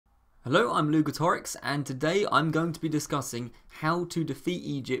Hello, I'm Lugatorix, and today I'm going to be discussing how to defeat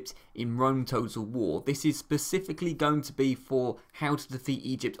Egypt in Rome Total War. This is specifically going to be for how to defeat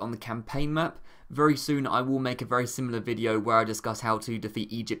Egypt on the campaign map. Very soon I will make a very similar video where I discuss how to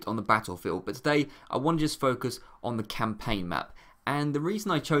defeat Egypt on the battlefield, but today I want to just focus on the campaign map. And the reason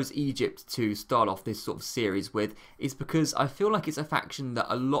I chose Egypt to start off this sort of series with is because I feel like it's a faction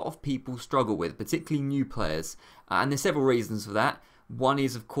that a lot of people struggle with, particularly new players, and there's several reasons for that. One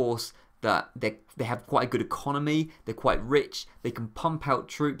is, of course, that they have quite a good economy, they're quite rich, they can pump out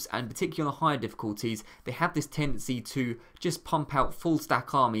troops, and particularly on the higher difficulties, they have this tendency to just pump out full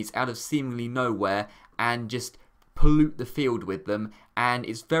stack armies out of seemingly nowhere and just pollute the field with them, and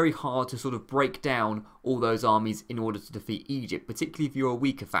it's very hard to sort of break down all those armies in order to defeat Egypt, particularly if you're a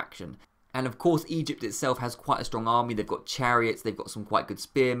weaker faction. And of course Egypt itself has quite a strong army. They've got chariots, they've got some quite good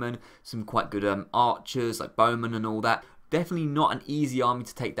spearmen, some quite good archers like bowmen and all that. Definitely not an easy army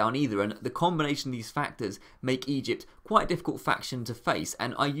to take down either, and the combination of these factors make Egypt quite a difficult faction to face.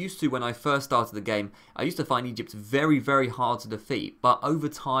 And I used to, when I first started the game, I used to find Egypt very, very hard to defeat, but over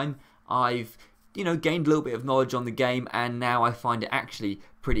time I've gained a little bit of knowledge on the game, and now I find it actually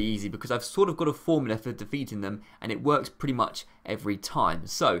pretty easy because I've sort of got a formula for defeating them and it works pretty much every time.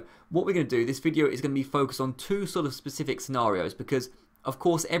 So what we're going to do, this video is going to be focused on two sort of specific scenarios because of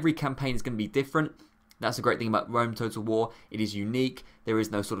course every campaign is going to be different. That's the great thing about Rome Total War. It is unique. There is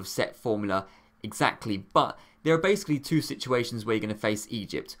no sort of set formula exactly, but there are basically two situations where you're going to face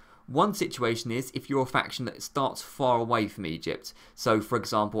Egypt. One situation is if you're a faction that starts far away from Egypt. So for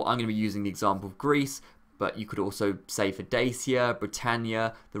example, I'm going to be using the example of Greece, but you could also say for Dacia,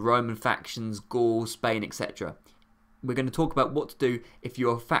 Britannia, the Roman factions, Gaul, Spain, etc. We're going to talk about what to do if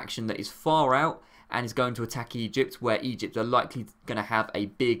you're a faction that is far out and is going to attack Egypt, where Egypt are likely going to have a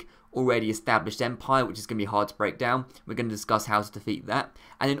big already established empire, which is going to be hard to break down. We're going to discuss how to defeat that.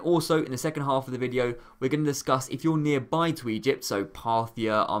 And then also in the second half of the video, we're going to discuss if you're nearby to Egypt, so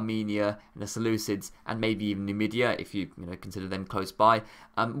Parthia, Armenia, and the Seleucids, and maybe even Numidia, if you consider them close by,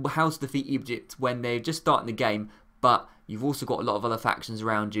 how to defeat Egypt when they're just starting the game, but you've also got a lot of other factions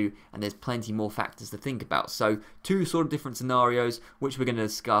around you, and there's plenty more factors to think about. So two sort of different scenarios, which we're going to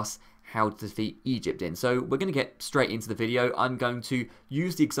discuss how to defeat Egypt in. So we're going to get straight into the video. I'm going to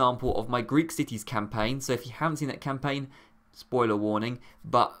use the example of my Greek cities campaign. So if you haven't seen that campaign, spoiler warning,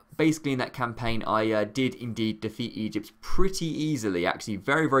 but basically in that campaign I did indeed defeat Egypt pretty easily, actually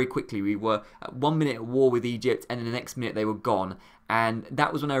very, very quickly. We were at 1 minute at war with Egypt, and in the next minute they were gone. And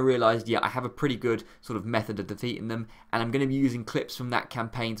that was when I realised, yeah, I have a pretty good sort of method of defeating them, and I'm going to be using clips from that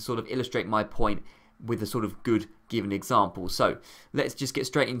campaign to sort of illustrate my point with a sort of good given example. So let's just get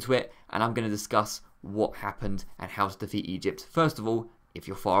straight into it, and I'm going to discuss what happened and how to defeat Egypt. First of all, if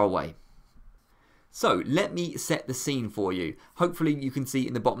you're far away. So let me set the scene for you. Hopefully you can see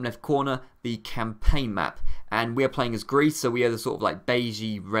in the bottom left corner the campaign map, and we're playing as Greece, so we are the sort of like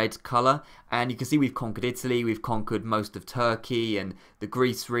beigey red colour, and you can see we've conquered Italy, we've conquered most of Turkey and the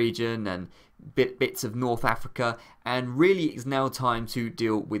Greece region and bits of North Africa, and really it's now time to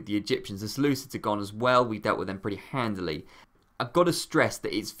deal with the Egyptians. The Seleucids are gone as well, we dealt with them pretty handily. I've got to stress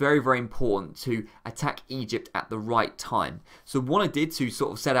that it's very, very important to attack Egypt at the right time. So what I did to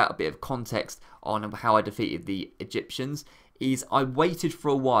sort of set out a bit of context on how I defeated the Egyptians is I waited for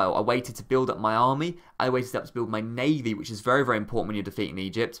a while. I waited to build up my army. I waited up to build my navy, which is very, very important when you're defeating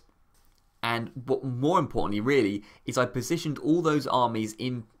Egypt. And what more importantly really is I positioned all those armies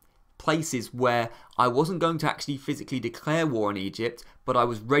in places where I wasn't going to actually physically declare war on Egypt, but I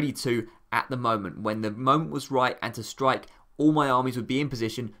was ready to at the moment. When the moment was right and to strike, all my armies would be in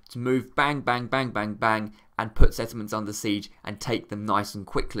position to move bang, bang, bang, bang, bang, and put settlements under siege and take them nice and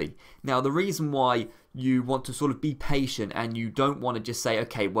quickly. Now, the reason why you want to sort of be patient and you don't want to just say,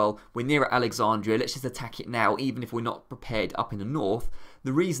 okay, well, we're near Alexandria, let's just attack it now, even if we're not prepared up in the north.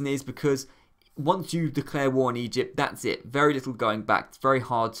 The reason is because once you declare war on Egypt, that's it. Very little going back. It's very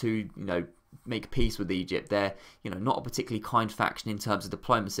hard to, make peace with Egypt. They're, not a particularly kind faction in terms of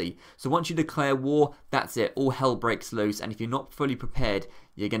diplomacy. So once you declare war, that's it. All hell breaks loose, and if you're not fully prepared,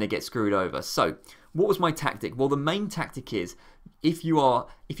 you're going to get screwed over. So what was my tactic? Well, the main tactic is if you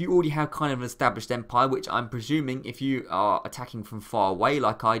already have kind of an established empire, which I'm presuming if you are attacking from far away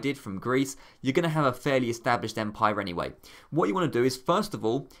like I did from Greece, you're going to have a fairly established empire anyway. What you want to do is first of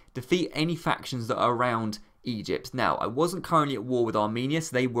all defeat any factions that are around Egypt. Now, I wasn't currently at war with Armenia,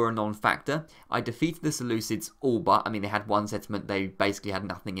 so they were a non-factor. I defeated the Seleucids all but, they had one settlement, they basically had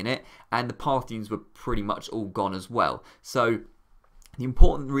nothing in it, and the Parthians were pretty much all gone as well. So the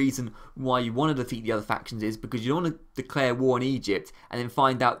important reason why you want to defeat the other factions is because you don't want to declare war on Egypt and then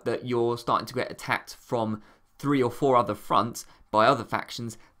find out that you're starting to get attacked from 3 or 4 other fronts by other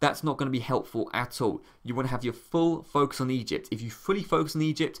factions, that's not going to be helpful at all. You want to have your full focus on Egypt. If you fully focus on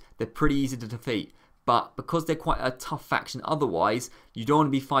Egypt, they're pretty easy to defeat. But because they're quite a tough faction otherwise, you don't want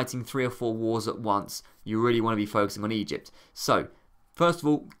to be fighting 3 or 4 wars at once. You really want to be focusing on Egypt. So, first of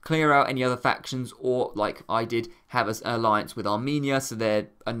all, clear out any other factions, or like I did, have an alliance with Armenia, so they're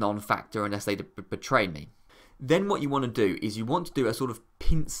a non-factor unless they betray me. Then what you want to do is you want to do a sort of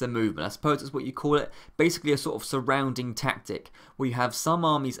pincer movement, I suppose that's what you call it, basically a sort of surrounding tactic, where you have some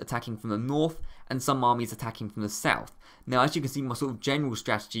armies attacking from the north and some armies attacking from the south. Now, as you can see, my sort of general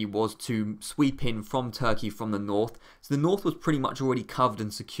strategy was to sweep in from Turkey from the north, so the north was pretty much already covered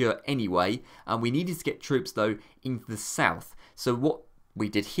and secure anyway, and we needed to get troops though into the south. So what we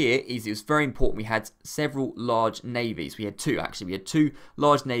did here is it was very important we had several large navies. We had two actually. We had two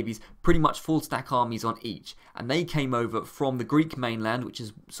large navies, pretty much full stack armies on each, and they came over from the Greek mainland, which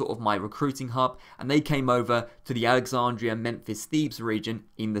is sort of my recruiting hub, and they came over to the Alexandria, Memphis, Thebes region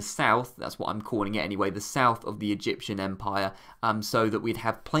in the south. That's what I'm calling it anyway, the south of the Egyptian Empire, so that we'd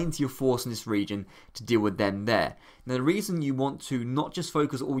have plenty of force in this region to deal with them there. Now, the reason you want to not just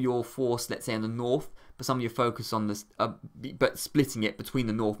focus all your force, let's say, on the north, but some of your focus on this, but splitting it between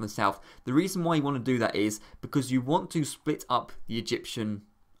the north and the south. The reason why you want to do that is because you want to split up the Egyptian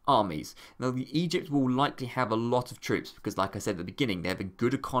armies. Now, Egypt will likely have a lot of troops because, like I said at the beginning, they have a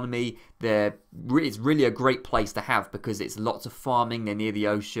good economy. It's really a great place to have because it's lots of farming. They're near the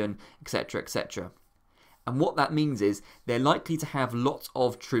ocean, etc., etc. And what that means is they're likely to have lots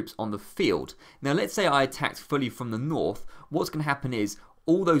of troops on the field. Now, let's say I attacked fully from the north. What's going to happen is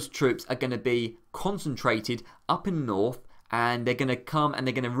all those troops are going to be concentrated up in the north, and they're going to come and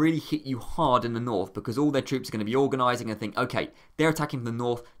they're going to really hit you hard in the north because all their troops are going to be organising and think, okay, they're attacking from the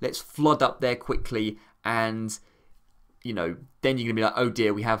north, let's flood up there quickly, and you know, then you're going to be like, oh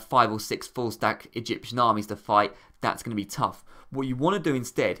dear, we have 5 or 6 full stack Egyptian armies to fight, that's going to be tough. What you want to do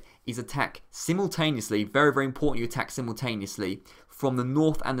instead is attack simultaneously, very, very important you attack simultaneously, from the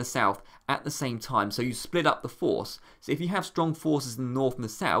north and the south at the same time, so you split up the force. So if you have strong forces in the north and the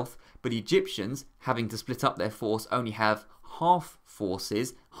south, but the Egyptians, having to split up their force, only have half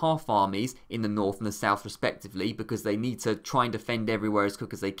forces, half armies in the north and the south respectively, because they need to try and defend everywhere as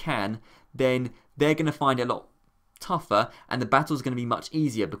quick as they can, then they're going to find it a lot tougher, and the battle's going to be much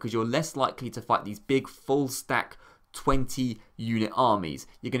easier because you're less likely to fight these big full stack 20 unit armies.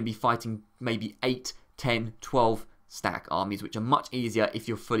 You're going to be fighting maybe 8, 10, 12 stack armies, which are much easier if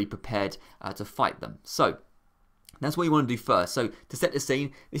you're fully prepared to fight them. So that's what you want to do first. So to set the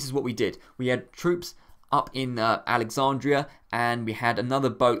scene, this is what we did. We had troops up in Alexandria, and we had another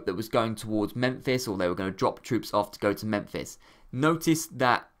boat that was going towards Memphis, or they were going to drop troops off to go to Memphis. Notice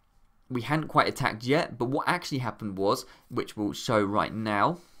that we hadn't quite attacked yet, but what actually happened was, which we'll show right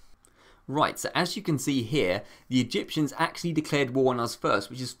now. Right, so as you can see here, the Egyptians actually declared war on us first,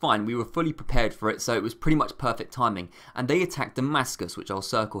 which is fine. We were fully prepared for it, so it was pretty much perfect timing. And they attacked Damascus, which I'll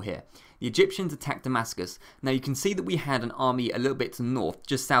circle here. The Egyptians attacked Damascus. Now you can see that we had an army a little bit to the north,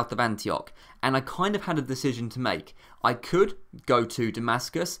 just south of Antioch. And I kind of had a decision to make. I could go to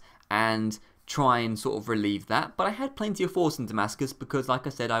Damascus and try and sort of relieve that, but I had plenty of force in Damascus because, like I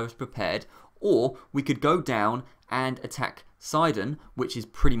said, I was prepared. Or we could go down and attack Sidon, which is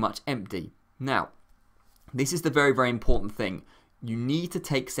pretty much empty. Now, this is the very, very important thing. You need to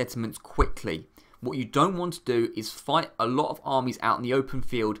take settlements quickly. What you don't want to do is fight a lot of armies out in the open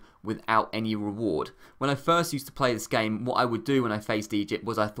field without any reward. When I first used to play this game, what I would do when I faced Egypt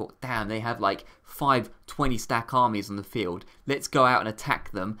was I thought, damn, they have like 5 20 stack armies on the field. Let's go out and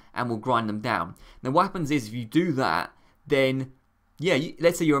attack them and we'll grind them down. Now what happens is if you do that, then yeah,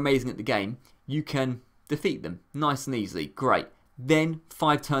 let's say you're amazing at the game, you can defeat them nice and easily. Great. Then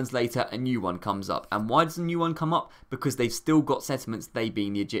 5 turns later a new one comes up. And why does a new one come up? Because they've still got settlements, they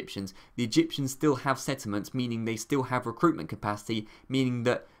being the Egyptians. The Egyptians still have settlements, meaning they still have recruitment capacity, meaning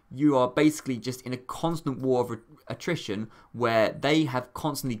that you are basically just in a constant war of attrition where they have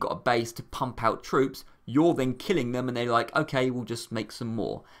constantly got a base to pump out troops. You're then killing them and they're like, okay, we'll just make some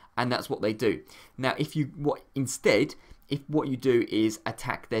more. And that's what they do. Now, if what you do is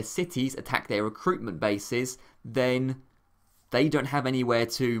attack their cities, attack their recruitment bases, then they don't have anywhere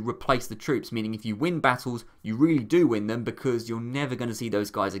to replace the troops, meaning if you win battles, you really do win them because you're never going to see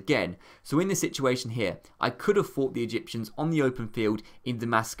those guys again. So in this situation here, I could have fought the Egyptians on the open field in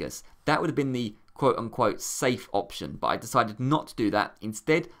Damascus. That would have been the quote-unquote safe option, but I decided not to do that.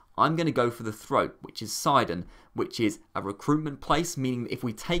 Instead, I'm going to go for the throat, which is Sidon, which is a recruitment place, meaning if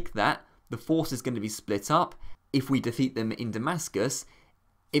we take that, the force is going to be split up. If we defeat them in Damascus,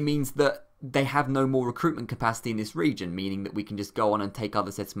 it means that they have no more recruitment capacity in this region, meaning that we can just go on and take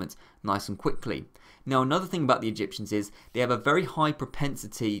other settlements nice and quickly. Now, another thing about the Egyptians is they have a very high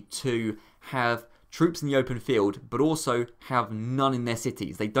propensity to have troops in the open field, but also have none in their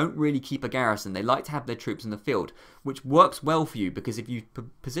cities. They don't really keep a garrison. They like to have their troops in the field, which works well for you because if you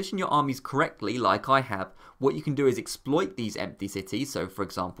position your armies correctly, like I have, what you can do is exploit these empty cities, so for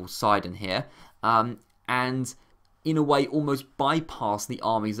example Sidon here, and in a way almost bypass the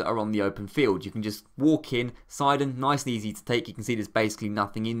armies that are on the open field. You can just walk in, Sidon, nice and easy to take. You can see there's basically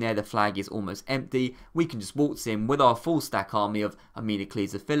nothing in there. The flag is almost empty. We can just waltz in with our full stack army of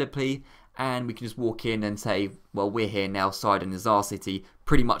Amenocles of Philippi, and we can just walk in and say, well, we're here now, Sidon is our city,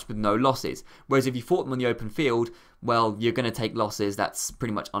 pretty much with no losses. Whereas if you fought them on the open field, well, you're going to take losses. That's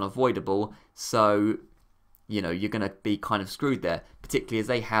pretty much unavoidable. So, you know, you're going to be kind of screwed there, particularly as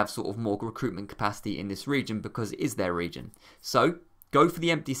they have sort of more recruitment capacity in this region because it is their region. So, go for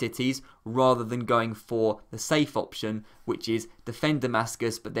the empty cities rather than going for the safe option, which is defend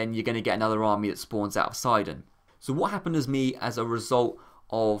Damascus, but then you're going to get another army that spawns out of Sidon. So what happened to me as a result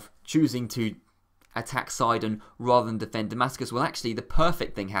of choosing to attack Sidon rather than defend Damascus? Well, actually the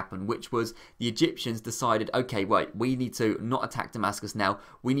perfect thing happened, which was the Egyptians decided, okay, wait, we need to not attack Damascus now,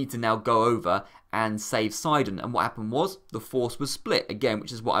 we need to now go over and save Sidon. And what happened was the force was split again,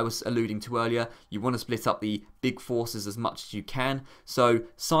 which is what I was alluding to earlier. You want to split up the big forces as much as you can. So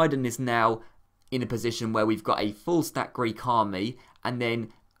Sidon is now in a position where we've got a full stack Greek army and then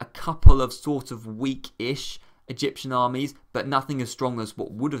a couple of sort of weak-ish Egyptian armies, but nothing as strong as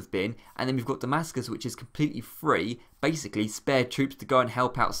what would have been. And then we've got Damascus, which is completely free, basically spare troops to go and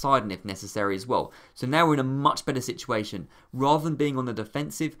help out Sidon if necessary as well. So now we're in a much better situation. Rather than being on the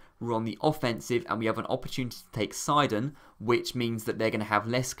defensive, we're on the offensive, and we have an opportunity to take Sidon, which means that they're going to have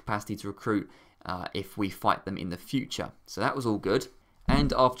less capacity to recruit if we fight them in the future. So that was all good.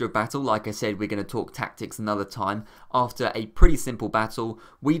 And after a battle, like I said, we're going to talk tactics another time. After a pretty simple battle,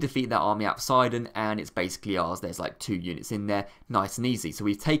 we defeat that army out of Sidon, and it's basically ours. There's like 2 units in there, nice and easy. So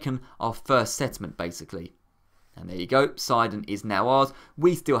we've taken our first settlement, basically. And there you go, Sidon is now ours.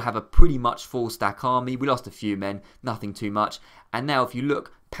 We still have a pretty much full stack army. We lost a few men, nothing too much. And now if you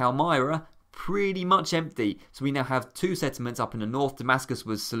look, Palmyra, pretty much empty. So we now have 2 settlements up in the north. Damascus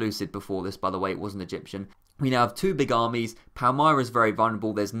was Seleucid before this, by the way, it wasn't Egyptian. We now have 2 big armies. Palmyra is very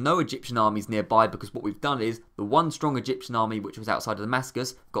vulnerable. There's no Egyptian armies nearby because what we've done is the one strong Egyptian army, which was outside of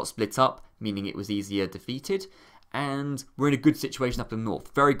Damascus, got split up, meaning it was easier defeated. And we're in a good situation up in the north.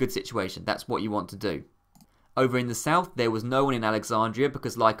 Very good situation. That's what you want to do. Over in the south, there was no one in Alexandria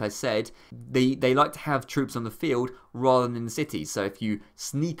because, like I said, they like to have troops on the field rather than in the cities. So if you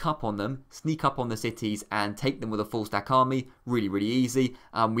sneak up on them, sneak up on the cities and take them with a full stack army, really, really easy.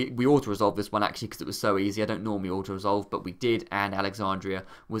 We auto-resolved this one actually because it was so easy. I don't normally auto-resolve, but we did, and Alexandria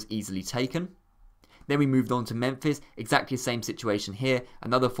was easily taken. Then we moved on to Memphis, exactly the same situation here.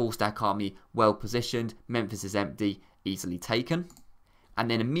 Another full stack army, well positioned. Memphis is empty, easily taken. And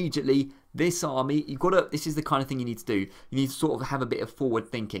then immediately, this army, this is the kind of thing you need to do. You need to sort of have a bit of forward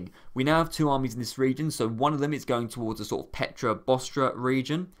thinking. We now have 2 armies in this region, so one of them is going towards a sort of Petra, Bostra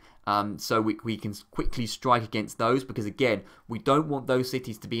region. So we can quickly strike against those because, again, we don't want those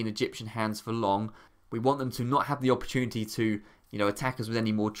cities to be in Egyptian hands for long. We want them to not have the opportunity to, attack us with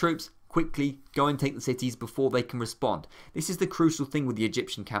any more troops. Quickly go and take the cities before they can respond. This is the crucial thing with the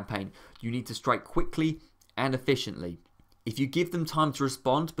Egyptian campaign. You need to strike quickly and efficiently. If you give them time to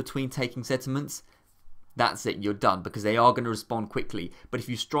respond between taking settlements, that's it, you're done, because they are going to respond quickly. But if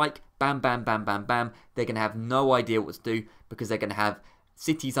you strike, bam, bam, bam, bam, bam, they're going to have no idea what to do, because they're going to have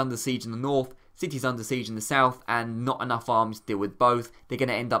cities under siege in the north, cities under siege in the south, and not enough armies to deal with both. They're going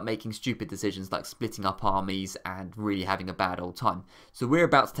to end up making stupid decisions like splitting up armies and really having a bad old time. So we're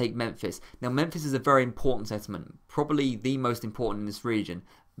about to take Memphis. Now, Memphis is a very important settlement, probably the most important in this region,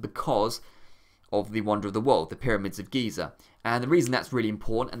 because of the wonder of the world, the pyramids of Giza. And the reason that's really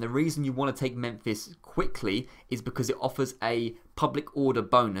important, and the reason you want to take Memphis quickly, is because it offers a public order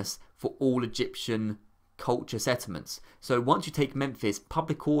bonus for all Egyptian culture settlements. So once you take Memphis,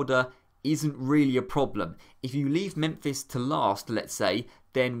 public order isn't really a problem. If you leave Memphis to last, let's say,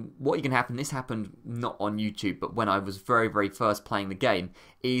 then what can happen, this happened not on YouTube, but when I was very, very first playing the game,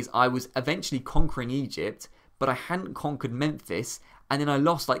 is I was eventually conquering Egypt, but I hadn't conquered Memphis, and then I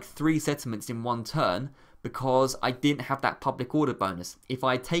lost like 3 settlements in one turn because I didn't have that public order bonus. If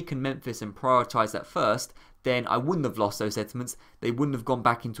I had taken Memphis and prioritised that first, then I wouldn't have lost those settlements. They wouldn't have gone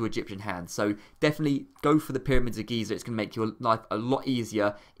back into Egyptian hands. So definitely go for the pyramids of Giza. It's going to make your life a lot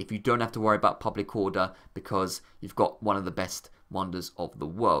easier if you don't have to worry about public order because you've got one of the best wonders of the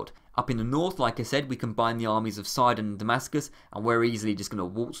world. Up in the north, like I said, we combine the armies of Sidon and Damascus, and we're easily just going to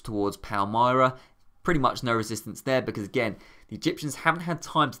waltz towards Palmyra. Pretty much no resistance there because, again, the Egyptians haven't had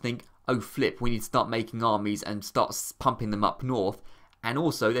time to think, oh flip, we need to start making armies and start pumping them up north. And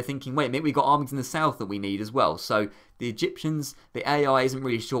also, they're thinking, wait a minute, we've got armies in the south that we need as well. So the Egyptians, the AI isn't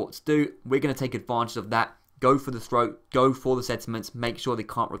really sure what to do. We're going to take advantage of that. Go for the throat, go for the settlements, make sure they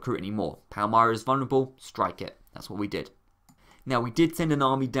can't recruit anymore. Palmyra is vulnerable, strike it. That's what we did. Now, we did send an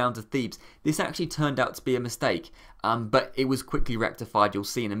army down to Thebes. This actually turned out to be a mistake, but it was quickly rectified. You'll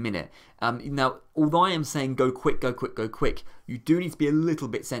see in a minute. Now, although I am saying go quick, go quick, go quick, you do need to be a little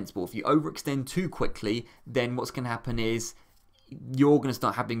bit sensible. If you overextend too quickly, then what's going to happen is you're going to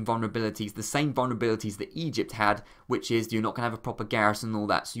start having vulnerabilities, the same vulnerabilities that Egypt had, which is you're not going to have a proper garrison and all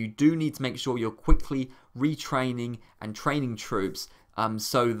that. So you do need to make sure you're quickly retraining and training troops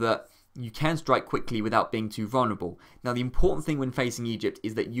so that you can strike quickly without being too vulnerable. Now, the important thing when facing Egypt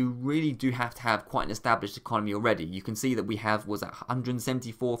is that you really do have to have quite an established economy already. You can see that we have, was that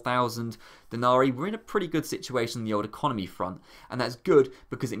 174,000 denarii? We're in a pretty good situation on the old economy front, and that's good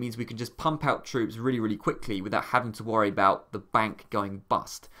because it means we can just pump out troops really, really quickly without having to worry about the bank going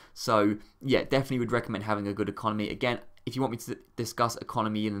bust. So, yeah, definitely would recommend having a good economy. Again, if you want me to discuss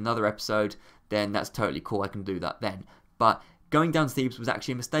economy in another episode, then that's totally cool. I can do that then. But going down to Thebes was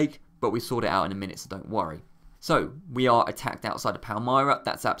actually a mistake, but we sort it out in a minute, so don't worry. So, we are attacked outside of Palmyra.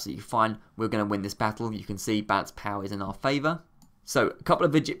 That's absolutely fine. We're going to win this battle. You can see balanced power is in our favour. So, a couple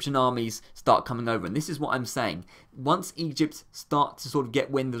of Egyptian armies start coming over, and this is what I'm saying. Once Egypt start to sort of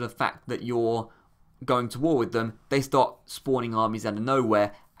get wind of the fact that you're going to war with them, they start spawning armies out of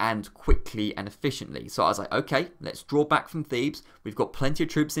nowhere and quickly and efficiently. So I was like, okay, let's draw back from Thebes. We've got plenty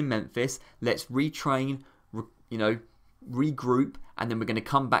of troops in Memphis. Let's retrain, regroup, and then we're going to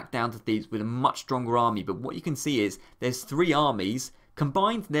come back down to Thebes with a much stronger army. But what you can see is there's three armies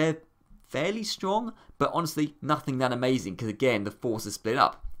combined. They're fairly strong, but honestly nothing that amazing because, again, the force is split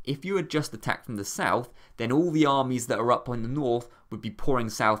up. If you had just attacked from the south, then all the armies that are up in the north would be pouring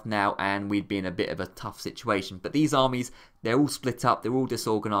south now, and we'd be in a bit of a tough situation. But these armies, they're all split up, they're all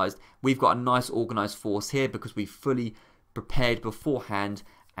disorganised. We've got a nice organised force here because we've fully prepared beforehand,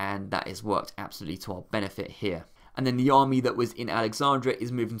 and that has worked absolutely to our benefit here. And then the army that was in Alexandria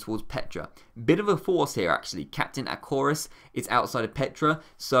is moving towards Petra. Bit of a force here, actually. Captain Acorus is outside of Petra,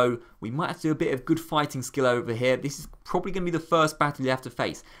 so we might have to do a bit of good fighting skill over here. This is probably going to be the first battle you have to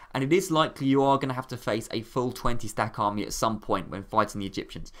face, and it is likely you are going to have to face a full 20 stack army at some point when fighting the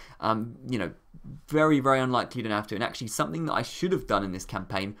Egyptians. Very, very unlikely you don't have to. And actually, something that I should have done in this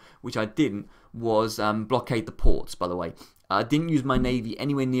campaign, which I didn't, was blockade the ports, by the way. I didn't use my navy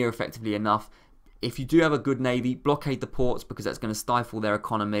anywhere near effectively enough. If you do have a good navy, blockade the ports because that's going to stifle their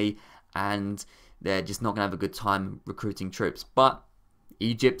economy and they're just not going to have a good time recruiting troops. But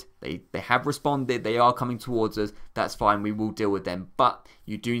Egypt, they have responded. They are coming towards us. That's fine. We will deal with them. But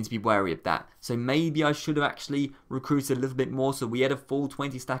you do need to be wary of that. So maybe I should have actually recruited a little bit more so we had a full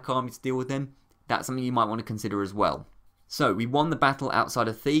 20 stack army to deal with them. That's something you might want to consider as well. So we won the battle outside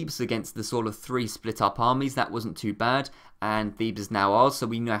of Thebes against the sort of three split up armies. That wasn't too bad, and Thebes is now ours, so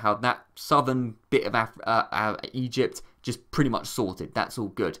we know how that southern bit of Egypt just pretty much sorted. That's all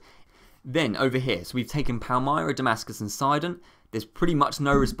good. Then over here, so we've taken Palmyra, Damascus and Sidon. There's pretty much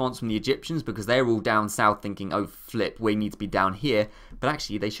no response from the Egyptians because they're all down south thinking, oh flip, we need to be down here. But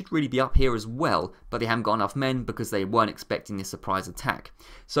actually they should really be up here as well, but they haven't got enough men because they weren't expecting this surprise attack.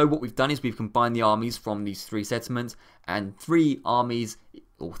 So what we've done is we've combined the armies from these three settlements, and three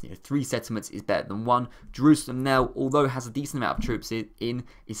settlements is better than one. Jerusalem now, although it has a decent amount of troops in,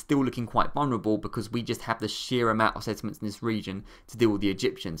 is still looking quite vulnerable because we just have the sheer amount of settlements in this region to deal with the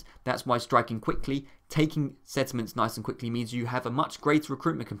Egyptians. That's why striking quickly, taking settlements nice and quickly means you have a much greater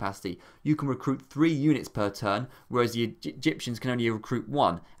recruitment capacity. You can recruit 3 units per turn, whereas the Egyptians can only recruit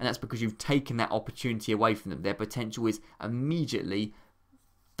 1, and that's because you've taken that opportunity away from them. Their potential is immediately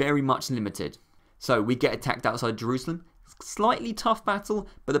very much limited. So we get attacked outside Jerusalem. Slightly tough battle,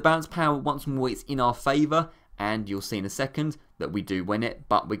 but the balance power once more is in our favour, and you'll see in a second that we do win it.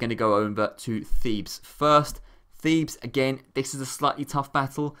 But we're going to go over to Thebes first. Thebes, again, this is a slightly tough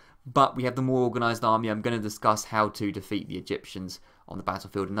battle, but we have the more organised army. I'm going to discuss how to defeat the Egyptians on the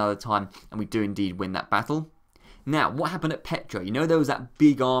battlefield another time, and we do indeed win that battle. Now, what happened at Petra? You know there was that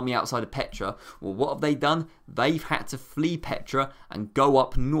big army outside of Petra. Well, what have they done? They've had to flee Petra and go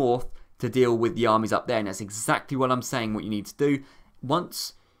up north to deal with the armies up there, and that's exactly what I'm saying what you need to do.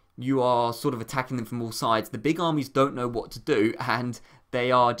 Once you are sort of attacking them from all sides, the big armies don't know what to do, and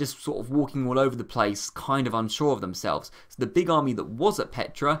they are just sort of walking all over the place, kind of unsure of themselves. So the big army that was at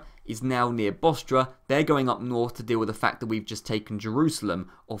Petra is now near Bostra. They're going up north to deal with the fact that we've just taken Jerusalem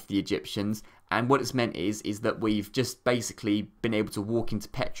off the Egyptians. And what it's meant is that we've just basically been able to walk into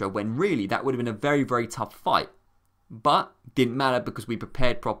Petra when really that would have been a very, very tough fight. But didn't matter because we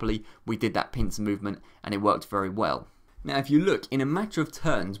prepared properly, we did that pincer movement and it worked very well. Now if you look, in a matter of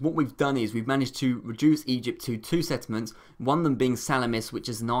turns, what we've done is we've managed to reduce Egypt to 2 settlements, one of them being Salamis, which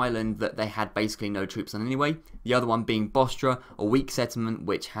is an island that they had basically no troops on anyway, the other one being Bostra, a weak settlement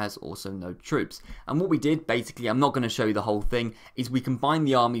which has also no troops. And what we did, basically, I'm not going to show you the whole thing, is we combined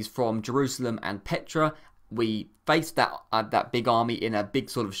the armies from Jerusalem and Petra. We faced that big army in a big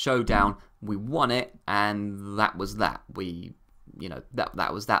sort of showdown, we won it, and that was that.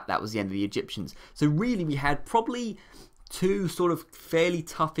 That was the end of the Egyptians. So really we had probably 2 sort of fairly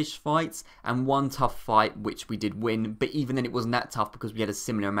toughish fights and 1 tough fight which we did win, but even then it wasn't that tough because we had a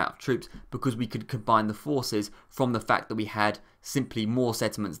similar amount of troops, because we could combine the forces from the fact that we had simply more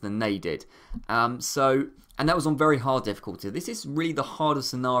settlements than they did. And that was on very hard difficulty. This is really the hardest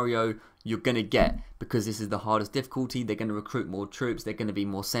scenario you're going to get, because this is the hardest difficulty. They're going to recruit more troops, they're going to be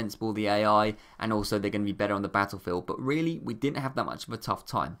more sensible, the AI, and also they're going to be better on the battlefield. But really, we didn't have that much of a tough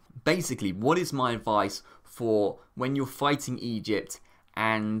time. Basically, what is my advice for when you're fighting Egypt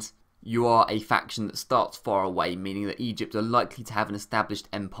and you are a faction that starts far away, meaning that Egypt are likely to have an established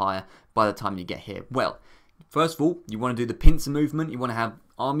empire by the time you get here? Well, first of all, you want to do the pincer movement. You want to have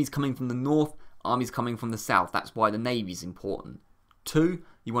armies coming from the north, armies coming from the south. That's why the navy is important. 2,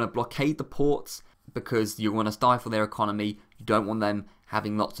 you want to blockade the ports because you want to stifle their economy. You don't want them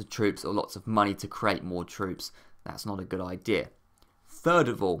having lots of troops or lots of money to create more troops. That's not a good idea. Third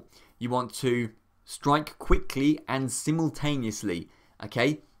of all, you want to strike quickly and simultaneously.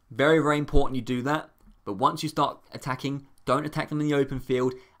 Okay, very, very important you do that. But once you start attacking, don't attack them in the open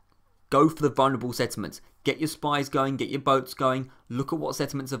field. Go for the vulnerable settlements. Get your spies going, get your boats going, look at what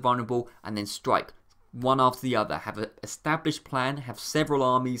settlements are vulnerable, and then strike one after the other. Have an established plan, have several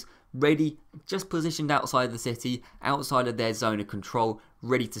armies ready, just positioned outside the city, outside of their zone of control,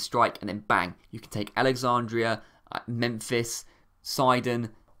 ready to strike, and then bang, you can take Alexandria, Memphis, Sidon,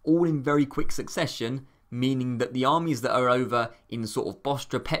 all in very quick succession, meaning that the armies that are over in sort of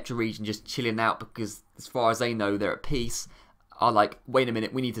Bostra, Petra region just chilling out because as far as they know they're at peace, are like, wait a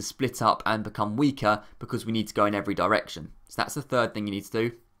minute, we need to split up and become weaker because we need to go in every direction. So that's the third thing you need to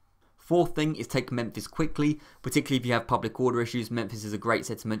do. Fourth thing is take Memphis quickly, particularly if you have public order issues. Memphis is a great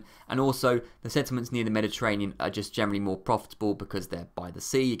settlement, and also the settlements near the Mediterranean are just generally more profitable because they're by the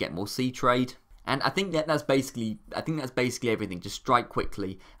sea, you get more sea trade. And I think that's basically everything. Just strike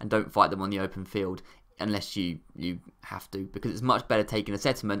quickly and don't fight them on the open field unless you have to, because it's much better taking a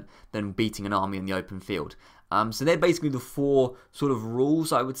settlement than beating an army in the open field. So they're basically the 4 sort of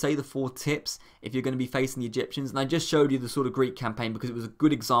rules, I would say, the 4 tips if you're going to be facing the Egyptians. And I just showed you the sort of Greek campaign because it was a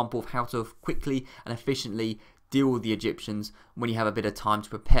good example of how to quickly and efficiently deal with the Egyptians when you have a bit of time to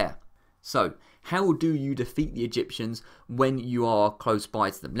prepare. So, how do you defeat the Egyptians when you are close by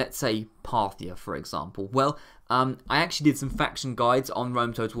to them? Let's say Parthia, for example. Well, I actually did some faction guides on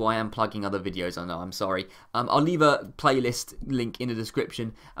Rome Total War. I am plugging other videos, I know, I'm sorry. I'll leave a playlist link in the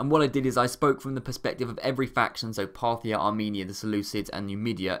description. And what I did is I spoke from the perspective of every faction, so Parthia, Armenia, the Seleucids, and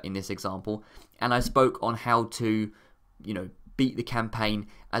Numidia in this example. And I spoke on how to, beat the campaign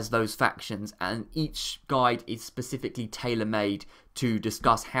as those factions, and each guide is specifically tailor-made to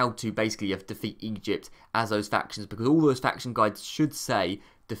discuss how to basically defeat Egypt as those factions, because all those faction guides should say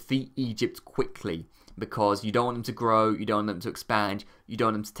defeat Egypt quickly, because you don't want them to grow, you don't want them to expand, you don't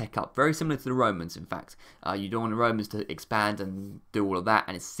want them to take up. Very similar to the Romans, in fact. You don't want the Romans to expand and do all of that,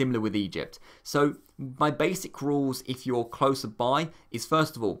 and it's similar with Egypt. So my basic rules, if you're closer by, is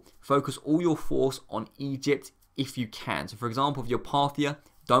first of all, focus all your force on Egypt if you can. So for example, if you're Parthia,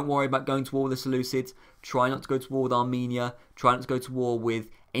 don't worry about going to war with the Seleucids. Try not to go to war with Armenia. Try not to go to war with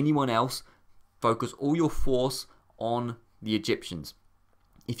anyone else. Focus all your force on the Egyptians.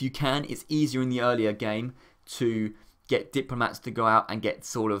 If you can, it's easier in the earlier game to get diplomats to go out and get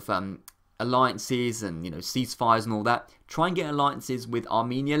sort of alliances and ceasefires and all that. Try and get alliances with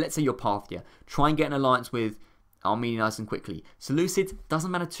Armenia. Let's say you're Parthia. Try and get an alliance with Armenia nice and quickly. Seleucids, doesn't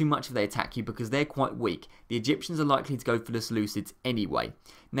matter too much if they attack you because they're quite weak. The Egyptians are likely to go for the Seleucids anyway.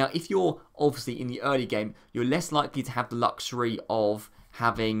 Now, if you're obviously in the early game, you're less likely to have the luxury of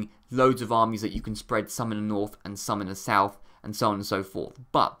having loads of armies that you can spread, some in the north and some in the south, and so on and so forth.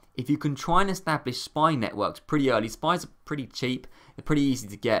 But if you can try and establish spy networks pretty early, spies are pretty cheap, they're pretty easy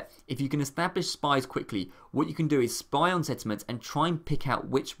to get. If you can establish spies quickly, what you can do is spy on settlements and try and pick out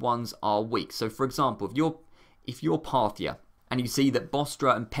which ones are weak. So for example, if you're Parthia And you see that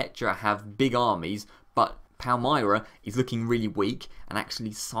Bostra and Petra have big armies, but Palmyra is looking really weak, and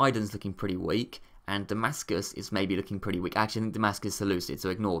actually Sidon's looking pretty weak, and Damascus is maybe looking pretty weak. Actually, I think Damascus is Seleucid, so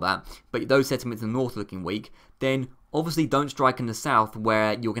ignore that. But those settlements in the north are looking weak. Then, obviously, don't strike in the south,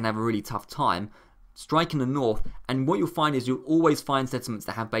 where you're going to have a really tough time. Strike in the north, and what you'll find is you'll always find settlements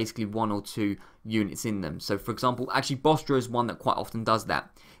that have basically 1 or 2 units in them. So, for example, actually Bostra is one that quite often does that.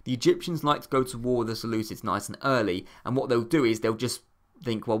 The Egyptians like to go to war with the Seleucids nice and early, and what they'll do is they'll just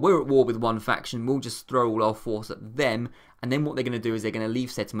think, well, we're at war with one faction, we'll just throw all our force at them, and then what they're going to do is they're going to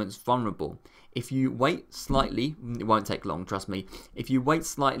leave settlements vulnerable. If you wait slightly, it won't take long, trust me, if you wait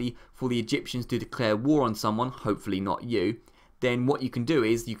slightly for the Egyptians to declare war on someone, hopefully not you, then what you can do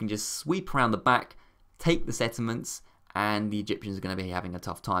is you can just sweep around the back, take the settlements, and the Egyptians are going to be having a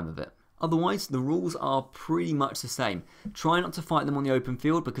tough time of it. Otherwise, the rules are pretty much the same. Try not to fight them on the open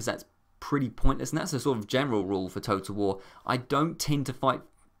field because that's pretty pointless, and that's a sort of general rule for Total War. I don't tend to fight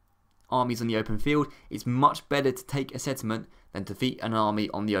armies on the open field. It's much better to take a settlement than to defeat an army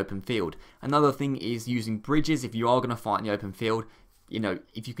on the open field. Another thing is using bridges. If you are going to fight in the open field, you know,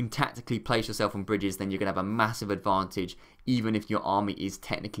 if you can tactically place yourself on bridges, then you're going to have a massive advantage, even if your army is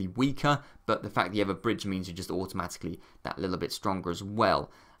technically weaker, but the fact that you have a bridge means you're just automatically that little bit stronger as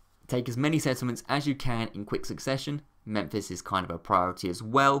well. Take as many settlements as you can in quick succession. Memphis is kind of a priority as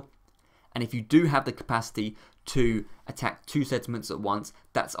well. And if you do have the capacity to attack 2 settlements at once,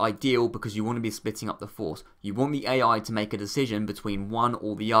 that's ideal because you want to be splitting up the force. You want the AI to make a decision between one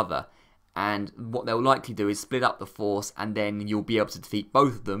or the other. And what they'll likely do is split up the force, and then you'll be able to defeat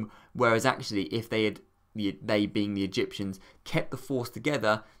both of them. Whereas actually, if they being the Egyptians, kept the force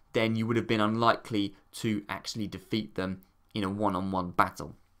together, then you would have been unlikely to actually defeat them in a one-on-one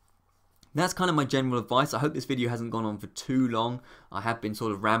battle. That's kind of my general advice. I hope this video hasn't gone on for too long. I have been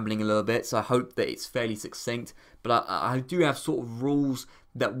sort of rambling a little bit, so I hope that it's fairly succinct. But I do have sort of rules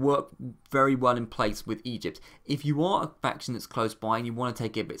that work very well in place with Egypt. If you are a faction that's close by and you want to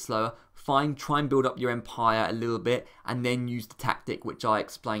take it a bit slower, fine, try and build up your empire a little bit and then use the tactic which I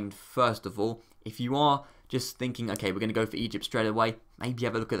explained first of all. If you are just thinking, okay, we're going to go for Egypt straight away, maybe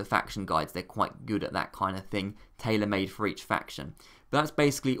have a look at the faction guides. They're quite good at that kind of thing, tailor-made for each faction. But that's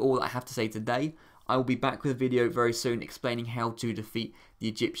basically all I have to say today. I will be back with a video very soon explaining how to defeat the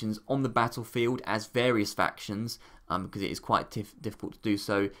Egyptians on the battlefield as various factions, because it is quite difficult to do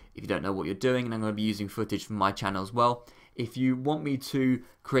so if you don't know what you're doing, and I'm going to be using footage from my channel as well. If you want me to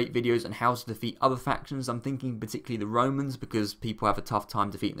create videos on how to defeat other factions, I'm thinking particularly the Romans, because people have a tough time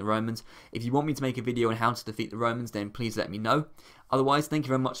defeating the Romans. If you want me to make a video on how to defeat the Romans, then please let me know. Otherwise, thank you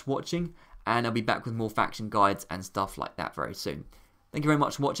very much for watching, and I'll be back with more faction guides and stuff like that very soon. Thank you very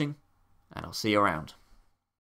much for watching, and I'll see you around.